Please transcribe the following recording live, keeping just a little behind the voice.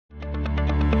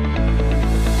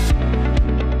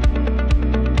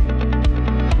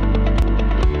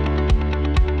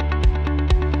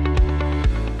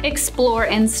Explore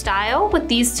in style with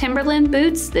these Timberland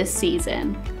boots this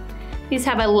season. These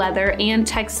have a leather and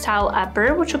textile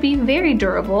upper, which will be very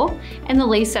durable, and the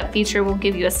lace-up feature will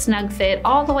give you a snug fit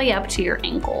all the way up to your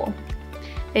ankle.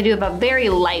 They do have a very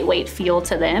lightweight feel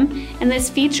to them, and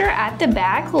this feature at the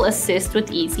back will assist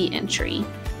with easy entry.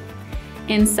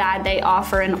 Inside, they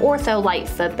offer an OrthoLite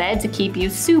footbed to keep you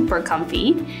super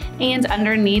comfy, and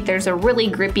underneath there's a really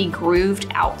grippy grooved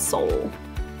outsole.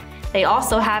 They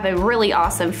also have a really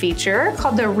awesome feature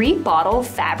called the ReBOTL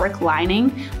fabric lining,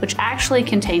 which actually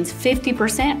contains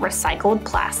 50% recycled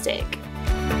plastic.